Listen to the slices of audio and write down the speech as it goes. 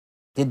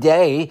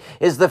Today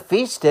is the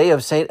feast day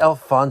of St.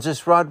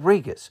 Alphonsus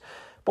Rodriguez.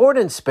 Born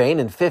in Spain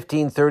in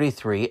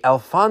 1533,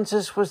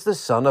 Alphonsus was the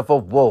son of a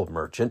wool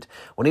merchant.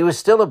 When he was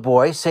still a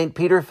boy, St.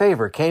 Peter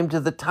Faber came to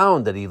the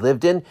town that he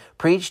lived in,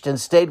 preached and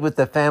stayed with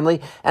the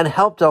family, and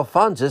helped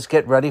Alphonsus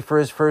get ready for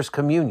his first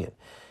communion.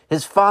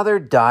 His father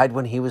died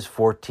when he was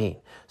 14,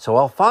 so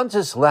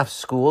Alphonsus left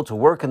school to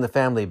work in the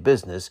family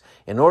business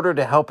in order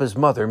to help his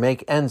mother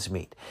make ends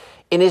meet.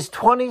 In his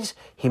 20s,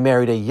 he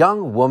married a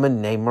young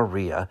woman named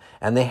Maria,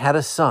 and they had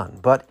a son,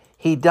 but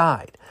he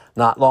died.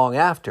 Not long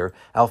after,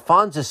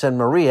 Alphonsus and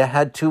Maria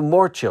had 2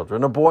 more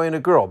children, a boy and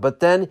a girl, but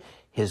then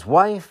his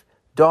wife,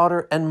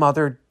 daughter, and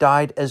mother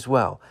died as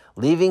well,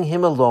 leaving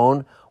him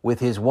alone with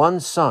his one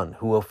son,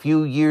 who a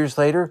few years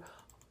later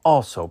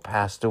also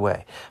passed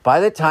away. By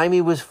the time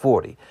he was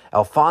 40,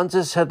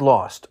 Alphonsus had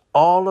lost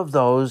all of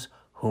those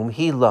whom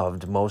he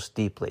loved most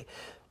deeply.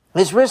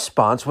 His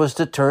response was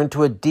to turn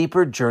to a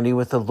deeper journey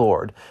with the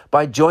Lord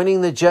by joining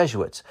the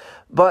Jesuits.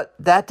 But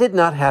that did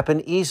not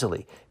happen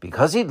easily.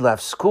 Because he'd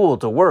left school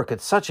to work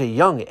at such a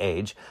young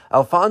age,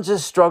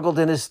 Alphonsus struggled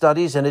in his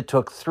studies, and it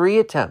took 3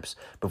 attempts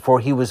before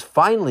he was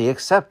finally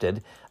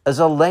accepted as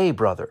a lay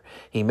brother.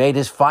 He made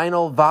his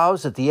final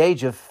vows at the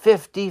age of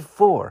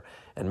 54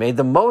 and made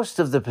the most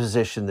of the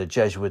position the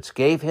Jesuits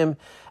gave him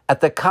at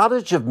the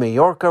cottage of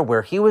Majorca,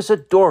 where he was a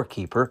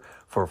doorkeeper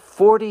for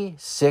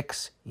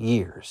 46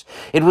 years.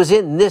 It was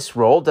in this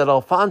role that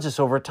Alphonsus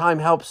over time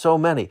helped so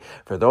many,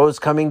 for those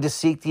coming to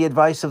seek the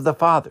advice of the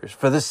fathers,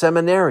 for the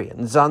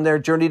seminarians on their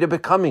journey to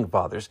becoming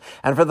fathers,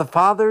 and for the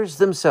fathers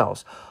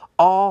themselves.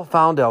 All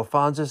found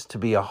Alphonsus to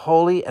be a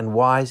holy and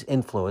wise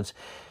influence,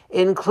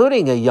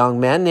 including a young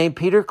man named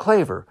Peter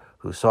Claver,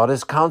 who sought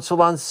his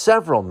counsel on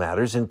several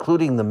matters,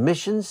 including the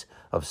missions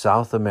of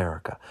South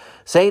America.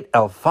 St.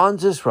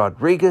 Alphonsus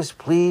Rodriguez,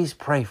 please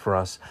pray for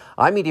us.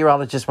 I'm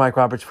meteorologist Mike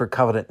Roberts for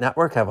Covenant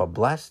Network. Have a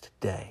blessed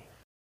day.